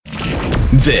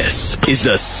This is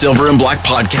the Silver and Black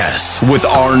Podcast with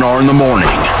R&R in the morning.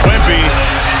 Wemby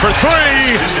for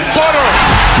three,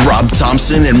 butter. Rob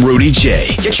Thompson and Rudy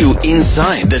J get you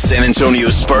inside the San Antonio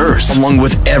Spurs, along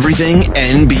with everything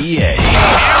NBA.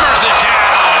 Hammers it down.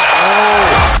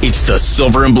 It's the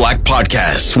Silver and Black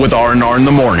Podcast with R&R in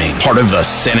the morning, part of the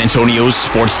San Antonio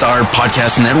Sports Star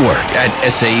Podcast Network at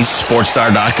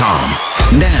sasportstar.com.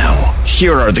 Now,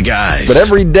 here are the guys. But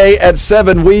every day at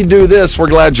 7, we do this. We're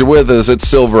glad you're with us. It's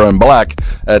Silver and Black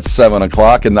at 7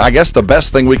 o'clock. And I guess the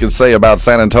best thing we can say about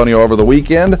San Antonio over the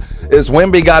weekend is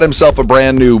Wemby got himself a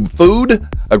brand new food,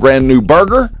 a brand new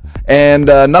burger, and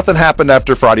nothing happened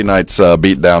after Friday night's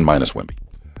beatdown minus Wemby.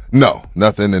 No,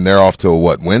 nothing, and they're off till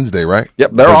Wednesday, right?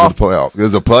 Yep, they're off.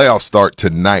 The playoffs start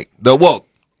tonight.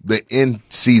 The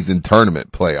in-season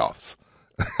tournament playoffs.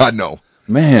 I know.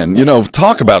 Man,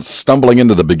 talk about stumbling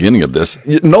into the beginning of this.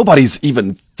 Nobody's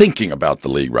even thinking about the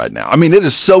league right now. I mean, it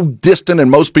is so distant in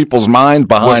most people's minds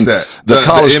behind the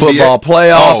college football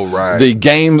playoff, oh, right. the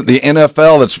game, the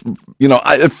NFL. That's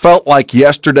it felt like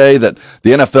yesterday that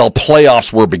the NFL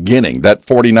playoffs were beginning. That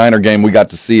 49er game we got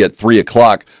to see at 3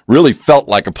 o'clock really felt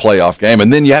like a playoff game.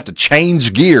 And then you have to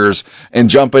change gears and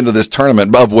jump into this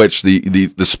tournament, of which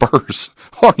the Spurs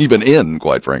aren't even in,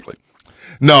 quite frankly.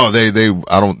 No, they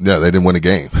didn't win a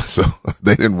game. So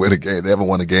they didn't win a game. They haven't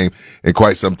won a game in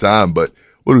quite some time. But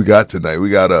what do we got tonight? We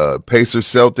got Pacers,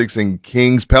 Celtics, and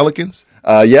Kings, Pelicans.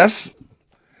 Yes.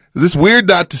 Is this weird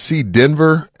not to see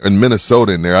Denver and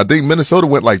Minnesota in there? I think Minnesota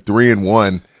went like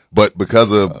 3-1, but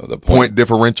because of the point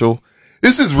differential,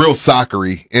 this is real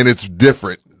soccery and it's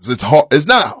different. It's hard. It's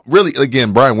not really,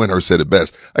 again, Brian Windhorst said it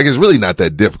best. Like, it's really not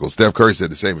that difficult. Steph Curry said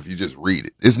the same if you just read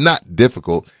it. It's not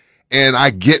difficult. And I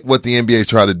get what the NBA is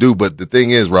trying to do, but the thing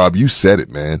is, Rob, you said it,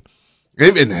 man.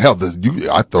 Even hell,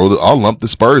 I'll lump the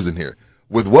Spurs in here.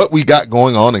 With what we got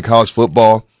going on in college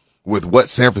football, with what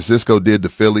San Francisco did to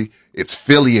Philly, it's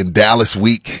Philly and Dallas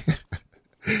week.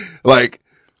 Like,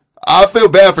 I feel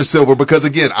bad for Silver because,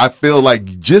 again, I feel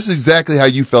like just exactly how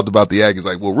you felt about the Aggies.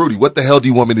 Like, well, Rudy, what the hell do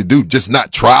you want me to do? Just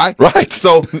not try? Right.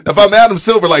 So if I'm Adam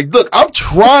Silver, like, look, I'm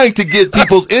trying to get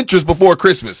people's interest before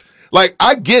Christmas. Like,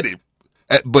 I get it,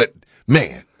 but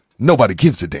man, nobody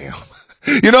gives a damn.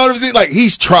 You know what I'm saying? Like,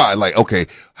 he's tried. Like, okay,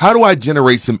 how do I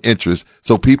generate some interest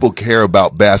so people care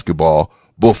about basketball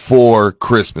before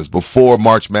Christmas, before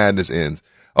March Madness ends?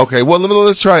 Okay, well,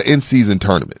 let's try an in-season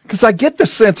tournament. Because I get the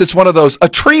sense it's one of those, a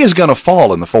tree is going to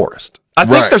fall in the forest. I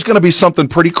think there's going to be something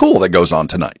pretty cool that goes on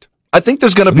tonight. I think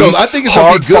there's going to be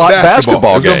hard-fought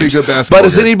basketball games. It's going to be good basketball. But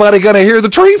is anybody going to hear the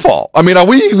tree fall? I mean, are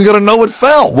we even going to know it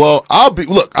fell? Well, I'm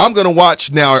going to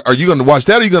watch now. Are you going to watch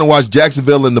that, or are you going to watch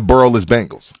Jacksonville and the Burrowless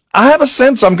Bengals? I have a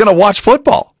sense I'm going to watch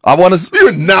football.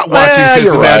 You're not watching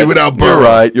Cincinnati without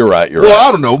Burrow. You're right. Well, I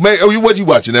don't know, man. What you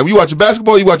watching now? You watching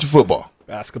basketball or you watching football?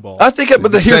 Basketball. I think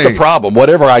but here's the problem.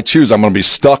 Whatever I choose, I'm going to be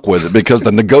stuck with it because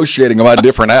the negotiating about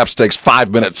different apps takes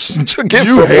 5 minutes to get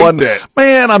from one. That.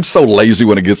 Man, I'm so lazy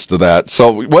when it gets to that.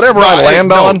 So whatever I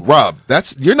land on. Rob,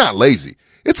 you're not lazy.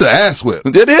 It's an ass whip.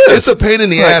 It is. It's a pain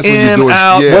in the ass when you're doing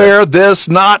out, where, this,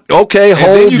 not, okay,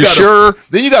 hold, you sure?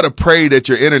 Then you got to pray that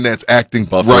your internet's acting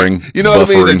buffering, right. You know what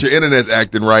I mean? That your internet's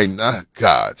acting right.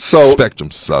 God,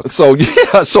 Spectrum sucks. So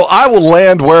I will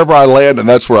land wherever I land, and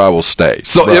that's where I will stay.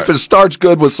 So if it starts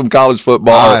good with some college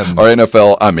football or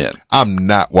NFL, I'm in. I'm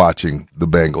not watching the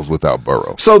Bengals without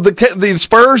Burrow. So the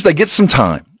Spurs, they get some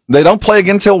time. They don't play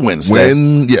again until Wednesday.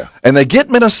 And they get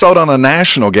Minnesota on a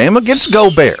national game against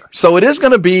Gobert. So it is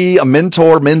going to be a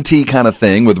mentor-mentee kind of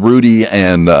thing with Rudy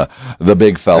and the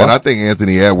big fella. And I think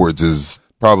Anthony Edwards is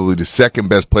probably the second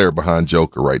best player behind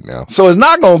Joker right now. So it's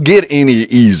not going to get any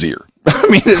easier. I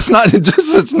mean,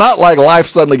 it's not like life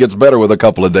suddenly gets better with a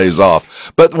couple of days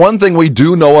off. But one thing we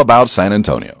do know about San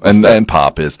Antonio and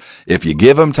Pop is if you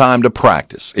give them time to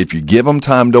practice, if you give them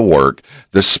time to work,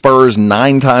 the Spurs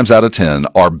 9 times out of 10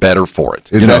 are better for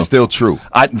it. Is that still true?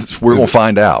 We're going to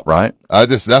find out, right?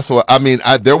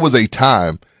 There was a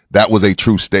time that was a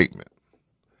true statement.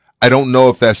 I don't know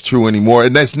if that's true anymore.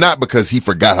 And that's not because he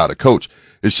forgot how to coach.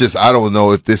 It's just, I don't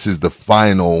know if this is the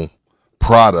final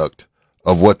product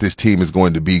of what this team is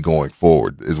going to be going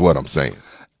forward, is what I'm saying.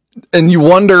 And you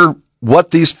wonder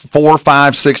what these 4,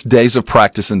 5, 6 days of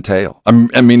practice entail.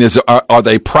 I mean, are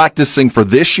they practicing for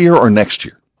this year or next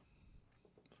year?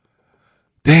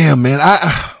 Damn, man,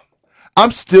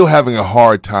 I'm still having a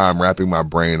hard time wrapping my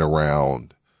brain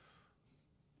around.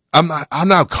 I'm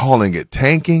not calling it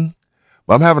tanking,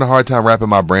 but I'm having a hard time wrapping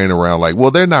my brain around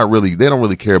they don't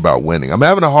really care about winning. I'm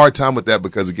having a hard time with that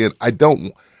because, again,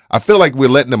 I feel like we're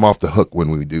letting them off the hook when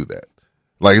we do that.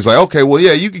 Like, it's like, okay, well,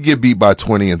 yeah, you could get beat by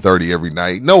 20 and 30 every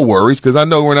night. No worries, because I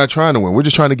know we're not trying to win. We're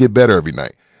just trying to get better every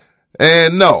night.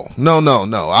 And no.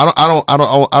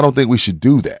 I don't think we should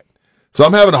do that. So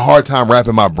I'm having a hard time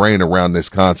wrapping my brain around this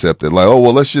concept that, like, oh,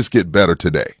 well, let's just get better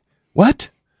today. What?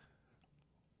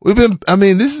 This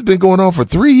has been going on for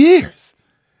 3 years.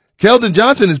 Keldon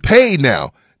Johnson is paid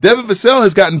now. Devin Vassell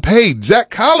has gotten paid.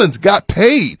 Zach Collins got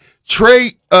paid.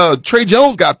 Trey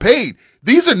Jones got paid.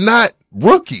 These are not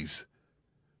rookies.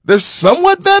 They're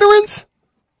somewhat veterans,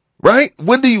 right?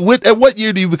 At what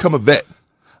year do you become a vet?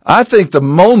 I think the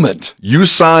moment you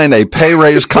sign a pay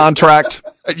raise contract,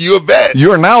 you a vet.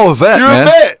 You are now a vet, man. You're a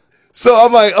vet. So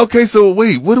I'm like, okay, so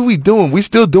wait, what are we doing? We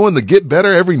still doing the get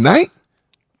better every night?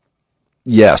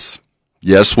 Yes,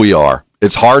 we are.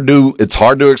 It's hard to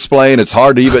explain. It's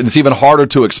even harder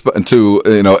to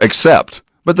accept.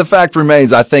 But the fact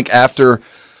remains, I think after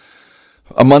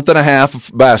a month and a half of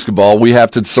basketball, we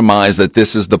have to surmise that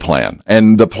this is the plan,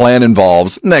 and the plan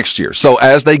involves next year. So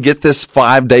as they get this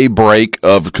 5-day break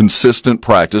of consistent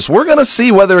practice, we're going to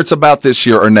see whether it's about this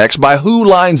year or next by who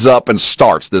lines up and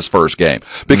starts this first game.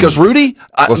 Because Rudy,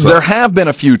 there have been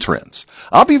a few trends.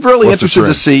 I'll be really interested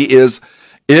to see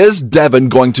is Devin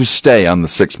going to stay on the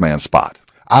 6-man spot?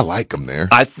 I like him there.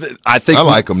 I think I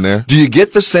like him there. Do you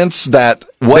get the sense that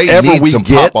whatever we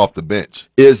get pop off the bench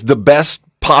is the best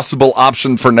possible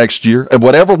option for next year? And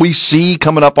whatever we see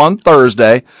coming up on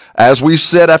Thursday, as we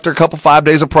sit after a couple 5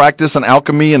 days of practice and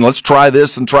alchemy and let's try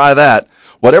this and try that,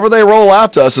 whatever they roll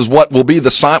out to us is what will be the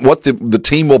sign, what the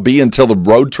team will be until the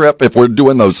road trip. If we're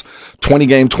doing those 20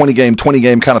 game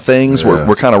kind of things,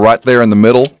 we're kind of right there in the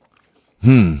middle.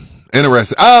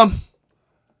 Interesting.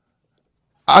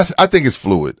 I think it's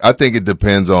fluid. I think it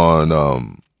depends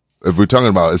on if we're talking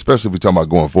about, especially if we're talking about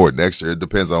going forward next year, it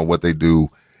depends on what they do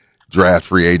draft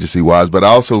free agency wise. But I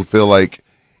also feel like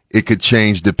it could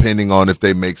change depending on if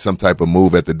they make some type of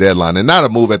move at the deadline, and not a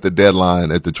move at the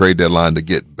deadline, at the trade deadline to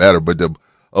get better, but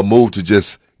a move to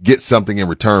just get something in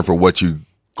return for what you're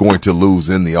going to lose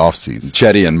in the offseason.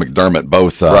 Chetty and McDermott,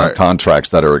 both contracts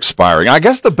that are expiring. I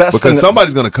guess the best because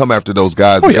somebody's going to come after those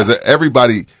guys because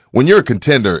everybody, when you're a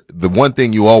contender, the one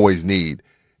thing you always need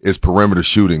is perimeter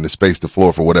shooting to space the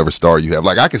floor for whatever star you have.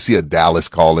 Like I could see a Dallas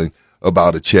calling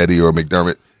about a Chetty or a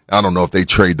McDermott. I don't know if they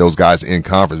trade those guys in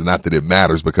conference. Not that it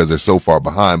matters because they're so far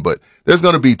behind, but there's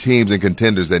going to be teams and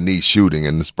contenders that need shooting,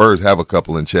 and the Spurs have a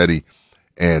couple in Chetty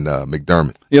and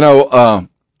McDermott.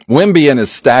 Wemby and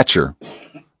his stature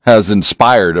has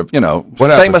inspired,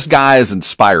 famous guys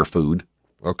inspire food.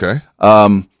 Okay.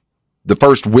 The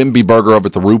first Wemby Burger over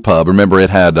at the Roo Pub, remember it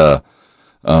had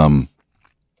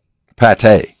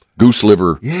pate, goose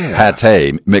liver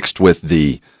pate mixed with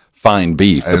the fine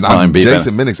beef. And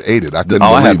Jason Minix ate it. I couldn't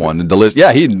believe I had one. Delicious.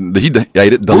 Yeah, he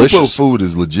ate it. Delicious. Roo Pub food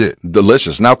is legit.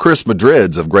 Delicious. Now, Chris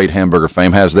Madrid's of great hamburger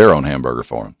fame has their own hamburger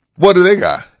for him. What do they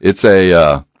got? It's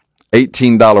a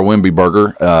 $18 Wemby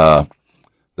Burger.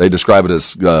 They describe it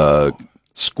as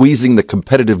squeezing the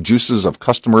competitive juices of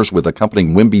customers with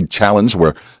accompanying Wemby challenge,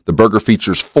 where the burger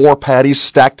features 4 patties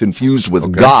stacked and fused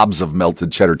with gobs of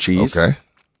melted cheddar cheese. Okay.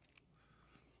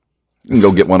 You can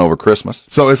go get one over Christmas.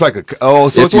 So it's like it's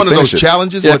one of those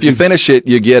challenges? Yeah, if you finish it,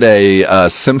 you get a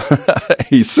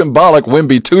symbolic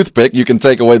Wemby toothpick. You can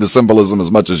take away the symbolism as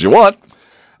much as you want.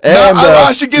 And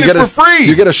I should get it for free.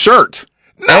 You get a shirt.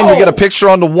 No. And you get a picture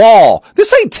on the wall.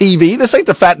 This ain't TV. This ain't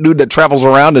the fat dude that travels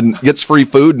around and gets free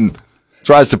food and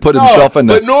tries to put himself in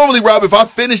the... But normally, Rob, if I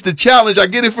finish the challenge, I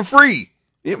get it for free.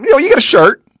 You get a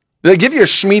shirt. They give you a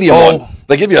schmedium one.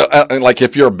 They give you, like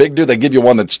if you're a big dude, they give you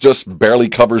one that's just barely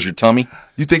covers your tummy.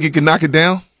 You think you can knock it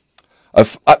down?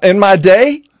 In my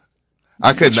day,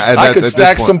 I could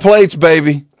stack some plates,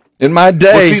 baby. In my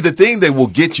day. Well, see, the thing that will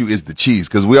get you is the cheese,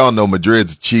 because we all know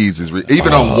Madrid's cheese is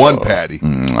even on one patty.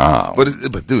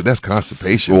 But dude, that's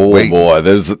constipation. Oh boy,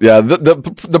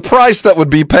 the price that would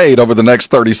be paid over the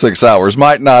next 36 hours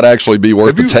might not actually be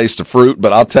worth the taste of fruit.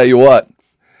 But I'll tell you what.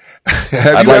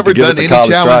 Have you ever done any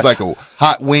challenge like a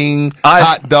hot wing,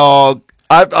 hot dog?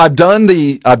 I've done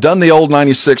the old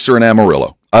 96er in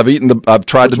Amarillo. I've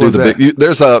tried to do the big.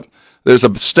 There's a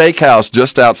steakhouse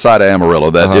just outside of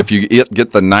Amarillo that if you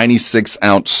get the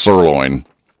 96-ounce sirloin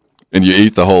and you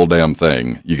eat the whole damn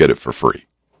thing, you get it for free.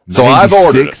 So 96? I've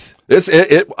ordered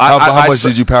it. How much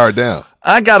did you power it down?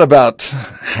 I got about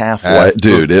halfway,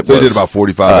 dude. You did about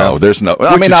 45 ounces. There's no.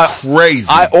 Crazy.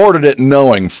 I ordered it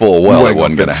knowing full well it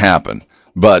wasn't going to happen,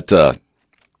 but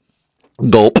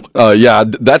gulp.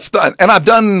 That's done. And I've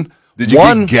done. Did you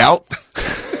get gout?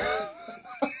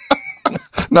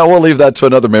 No, we'll leave that to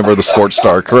another member of the Sports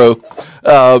Star crew.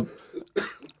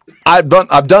 I've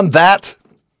done that.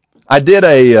 I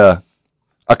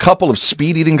a couple of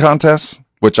speed eating contests,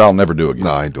 which I'll never do again.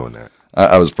 No, I ain't doing that.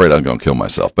 I was afraid I was going to kill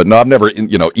myself. But no, I've never,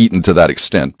 eaten to that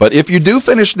extent. But if you do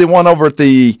finish the one over at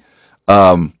the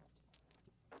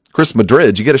Chris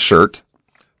Madrid, you get a shirt.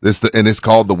 And it's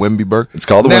called the Wemby Burger? It's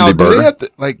called the Wemby Burger. They have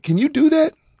to, can you do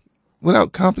that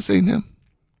without compensating him?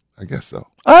 I guess so.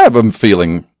 I have a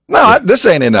feeling. No, this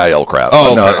ain't NIL crap. Oh,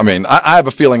 okay. No, I mean, I have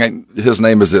a feeling his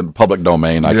name is in public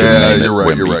domain. I can name you're it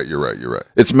right. Wemby. You're right.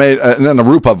 It's made, and then the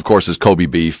roux pub, of course, is Kobe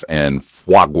beef and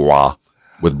foie gras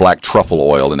with black truffle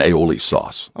oil and aioli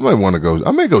sauce.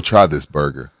 I may go try this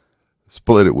burger.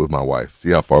 Split it with my wife.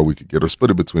 See how far we could get, or split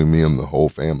it between me and the whole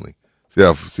family. See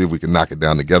if we can knock it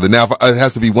down together. Now, if it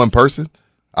has to be one person,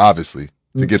 obviously,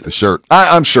 to get the shirt.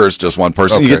 I'm sure it's just one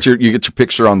person. Okay. You get your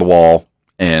picture on the wall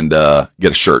and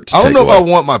get a shirt. I don't know if I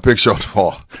want my picture on the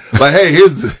wall. Like, hey,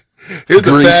 here's the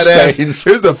fat ass.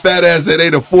 Here's the fat ass that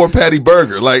ate a 4-patty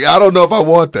burger. Like, I don't know if I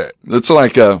want that. It's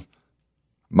like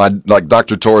like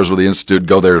Dr. Torres with the Institute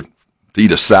go there to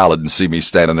eat a salad and see me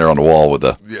standing there on the wall with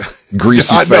a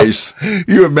greasy face.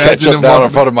 You imagine ketchup him down in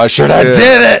front of my shirt. Yeah. I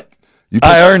did it.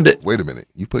 I earned it. Wait a minute.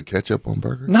 You put ketchup on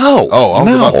burgers? No. Oh, I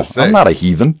was about to say. I'm not a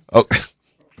heathen. Oh.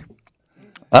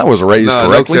 I was raised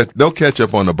correctly. No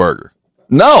ketchup on the burger.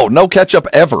 No ketchup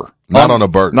ever. Not on a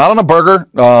burger. Not on a burger.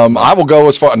 I will go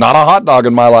as far. Not a hot dog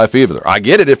in my life either. I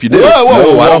get it if you do.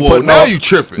 Whoa. Now you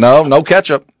tripping. No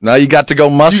ketchup. Now you got to go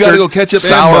mustard. You got to go ketchup,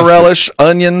 sour and relish,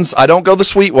 onions. I don't go the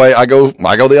sweet way. I go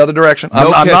the other direction.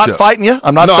 I'm not fighting you.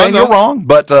 I'm not saying you're wrong,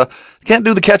 but you can't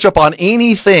do the ketchup on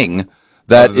anything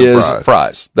that is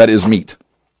fries. That is meat.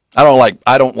 I don't like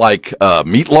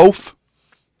meatloaf.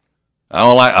 I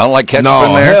don't like ketchup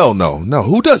in there. Hell no.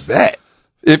 Who does that?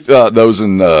 If those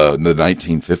in the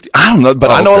 1950s, I don't know,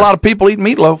 but I know a lot of people eat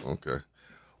meatloaf. Okay.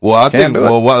 Well, I think.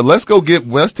 Let's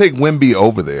take Wemby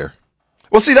over there.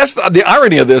 Well, see, that's the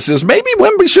irony of this is maybe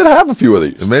Wemby should have a few of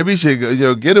these. Maybe he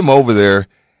should get him over there.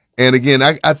 And again,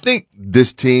 I think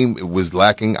this team was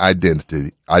lacking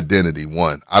identity.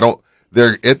 One,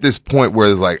 they're at this point where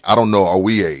it's like, I don't know, are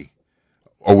we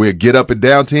a get up and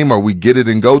down team? Are we get it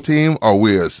and go team? Are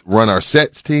we a run our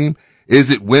sets team?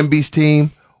 Is it Wemby's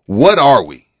team? What are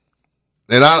we?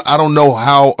 And I don't know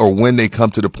how or when they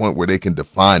come to the point where they can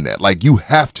define that. Like, you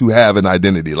have to have an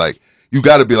identity. Like, you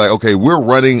got to be like, okay, we're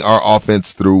running our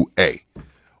offense through A.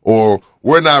 Or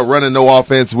we're not running no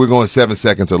offense, we're going 7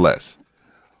 seconds or less.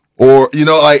 Or,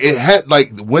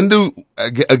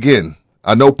 again,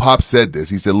 I know Pop said this.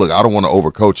 He said, look, I don't want to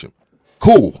overcoach him.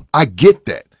 Cool. I get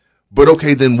that. But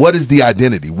okay, then what is the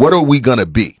identity? What are we going to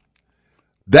be?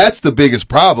 That's the biggest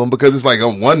problem, because it's like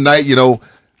on one night,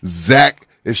 Zach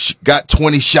has got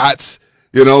 20 shots.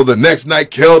 The next night,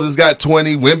 Keldon's got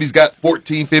 20. Wemby's got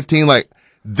 14, 15. Like,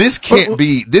 this can't.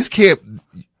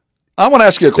 I want to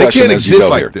ask you a question. They can't exist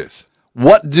like this.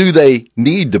 What do they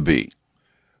need to be?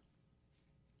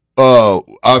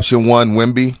 Option one,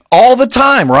 Wemby. All the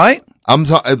time, right? I'm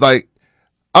talking like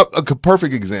a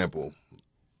perfect example.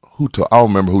 I don't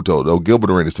remember who told. Gilbert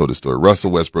Arenas told this story.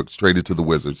 Russell Westbrook traded to the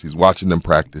Wizards. He's watching them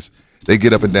practice. They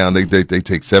get up and down. They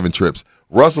take 7 trips.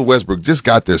 Russell Westbrook just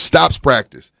got there, stops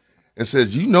practice, and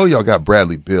says, y'all got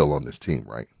Bradley Beal on this team,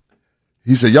 right?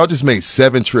 He said, y'all just made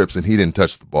 7 trips and he didn't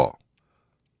touch the ball.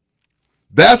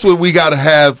 That's what we got to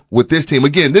have with this team.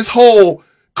 Again, this whole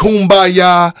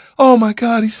kumbaya, oh my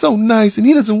God, he's so nice and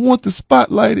he doesn't want the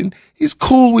spotlight and he's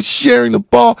cool with sharing the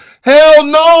ball. Hell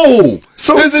no!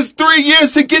 So this is 3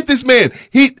 years to get this man.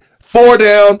 4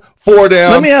 down.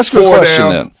 Let me ask you a question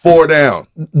then. 4 down.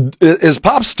 Is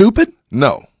Pop stupid?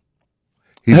 No.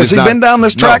 Has he been down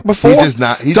this track before? He's just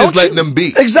not. He's just letting them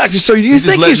be. Exactly. So you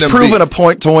think he's proven a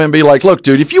point to Wemby? Like, look,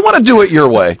 dude, if you want to do it your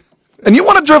way, and you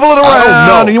want to dribble it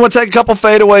around, and you want to take a couple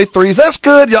fadeaway threes, that's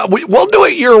good. Yeah, we'll do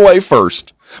it your way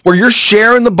first, where you're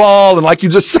sharing the ball, and like you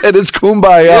just said, it's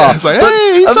kumbaya. Yeah, it's like,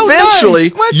 hey, he's so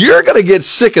eventually, nice. You're going to get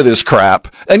sick of this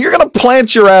crap, and you're going to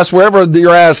plant your ass wherever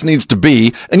your ass needs to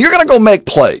be, and you're going to go make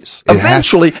plays.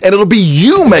 Eventually, and it'll be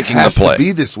you making the play. It has to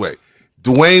be this way.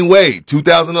 Dwayne Wade,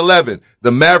 2011,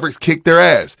 the Mavericks kicked their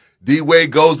ass. D. Wade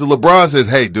goes to LeBron, says,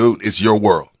 hey, dude, it's your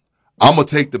world. I'm going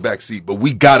to take the back seat, but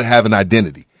we got to have an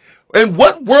identity. In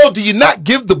what world do you not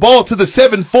give the ball to the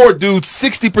 7'4" dude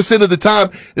 60% of the time,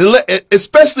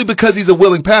 especially because he's a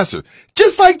willing passer?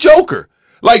 Just like Joker.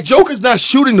 Like, Joker's not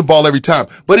shooting the ball every time,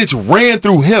 but it's ran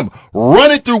through him. Run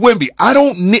it through Wemby.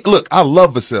 Look, I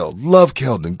love Vassell, love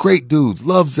Keldon, great dudes,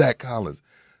 love Zach Collins,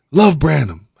 love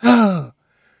Branham.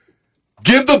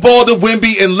 Give the ball to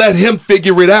Wemby and let him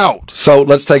figure it out. So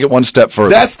let's take it one step further.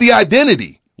 That's the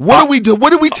identity. What do we do? What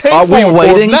do we take are for we him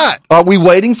waiting, or not? Are we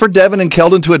waiting for Devin and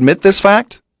Keldon to admit this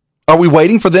fact? Are we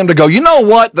waiting for them to go, you know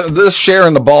what, this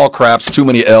sharing the ball crap's too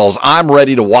many L's. I'm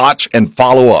ready to watch and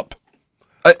follow up.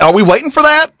 Are we waiting for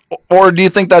that? Or do you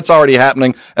think that's already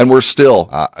happening and we're still?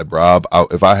 Rob,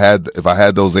 if I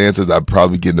had those answers, I'd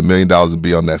probably get $1 million and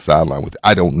be on that sideline with it.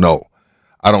 I don't know,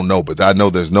 but I know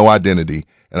there's no identity,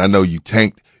 and I know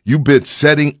you've been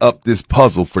setting up this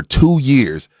puzzle for 2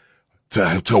 years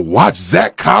to watch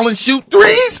Zach Collins shoot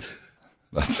threes,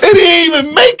 and he ain't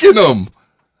even making them.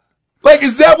 Like,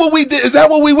 is that what we did? Is that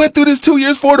what we went through this 2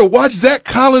 years for, to watch Zach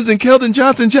Collins and Keldon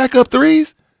Johnson jack up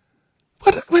threes?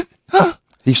 What huh?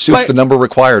 He shoots the number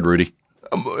required, Rudy.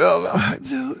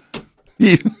 Dude.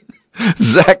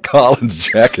 Zach Collins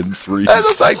jacking threes. I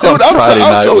was like, dude,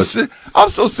 I'm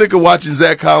so sick of watching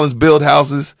Zach Collins build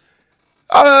houses.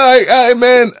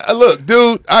 Man, look,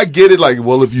 dude, I get it. Like,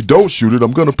 well, if you don't shoot it,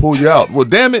 I'm going to pull you out. Well,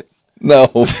 damn it.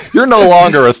 No, you're no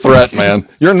longer a threat, man.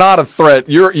 You're not a threat.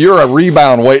 You're a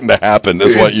rebound waiting to happen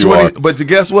is what you are. But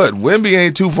guess what? Wemby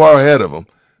ain't too far ahead of him.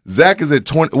 Zach is at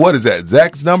 20. What is that?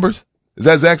 Zach's numbers? Is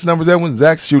that Zach's numbers? That one?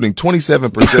 Zach's shooting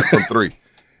 27% from three.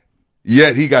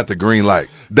 Yet he got the green light.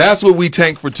 That's what we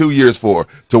tanked for 2 years for,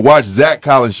 to watch Zach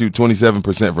Collins shoot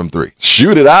 27% from three.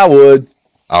 Shoot it, I would.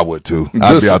 I would too.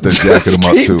 I'd be out there jacking him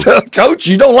up too. Coach,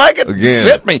 you don't like it? Again.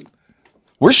 Sit me.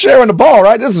 We're sharing the ball,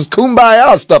 right? This is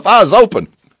kumbaya stuff. I was open.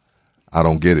 I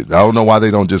don't get it. I don't know why they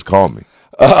don't just call me.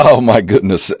 Oh, my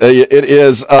goodness. It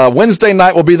is Wednesday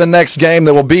night will be the next game.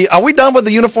 There will be. Are we done with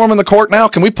the uniform in the court now?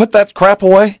 Can we put that crap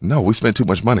away? No, we spent too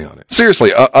much money on it.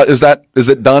 Seriously, is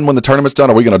it done when the tournament's done?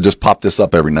 Or are we going to just pop this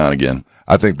up every now and again?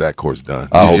 I think that court's done.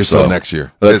 I hope so. Next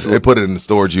year. They put it in the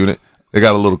storage unit. They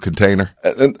got a little container.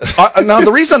 Now,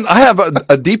 the reason I have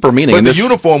a deeper meaning. But the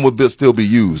uniform would still be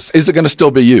used. Is it going to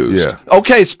still be used? Yeah.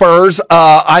 Okay, Spurs.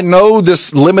 I know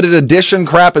this limited edition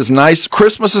crap is nice.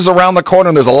 Christmas is around the corner,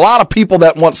 and there's a lot of people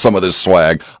that want some of this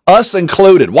swag, us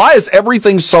included. Why is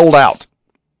everything sold out?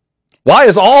 Why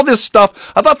is all this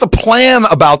stuff? I thought the plan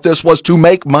about this was to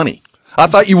make money. I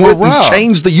thought you would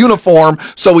change the uniform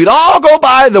so we'd all go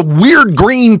buy the weird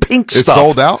green pink stuff. It's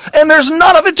sold out? And there's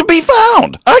none of it to be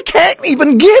found. I can't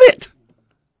even get it.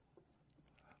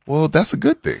 Well, that's a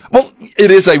good thing. Well, it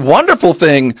is a wonderful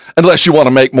thing unless you want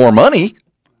to make more money.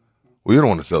 Well, you don't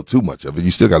want to sell too much of it.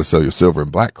 You still got to sell your silver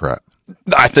and black crap.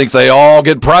 I think they all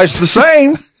get priced the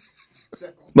same.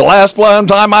 The last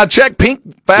time I checked, pink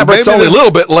fabric's only a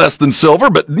little bit less than silver,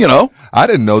 but you know. I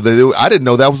didn't know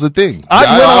that was a thing.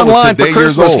 I went online for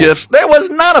Christmas gifts. There was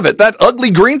none of it. That ugly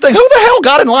green thing. Who the hell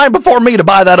got in line before me to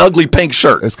buy that ugly pink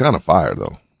shirt? It's kind of fire,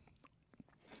 though.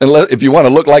 Unless if you want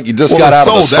to look like you just got out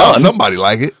of the sun. Somebody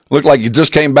like it. Look like you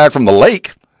just came back from the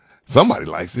lake. Somebody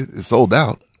likes it. It's sold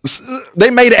out. They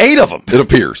made 8 of them, it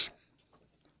appears.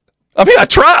 I mean, I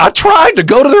tried to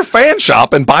go to their fan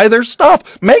shop and buy their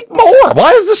stuff. Make more.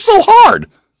 Why is this so hard?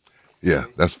 Yeah,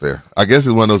 that's fair. I guess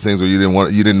it's one of those things where you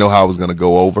didn't know how it was going to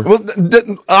go over. Well,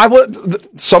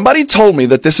 somebody told me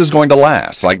that this is going to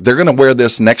last. Like they're going to wear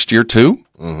this next year too.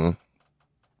 Mm-hmm.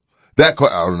 I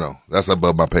don't know. That's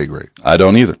above my pay grade. I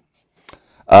don't either.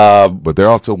 But they're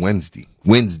off till Wednesday.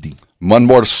 One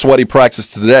more sweaty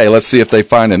practice today. Let's see if they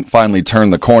finally turn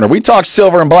the corner. We talk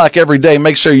silver and black every day.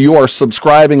 Make sure you are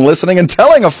subscribing, listening, and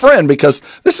telling a friend because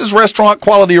this is restaurant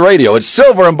quality radio. It's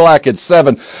silver and black at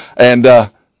 7.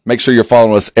 And make sure you're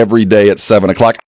following us every day at 7 o'clock.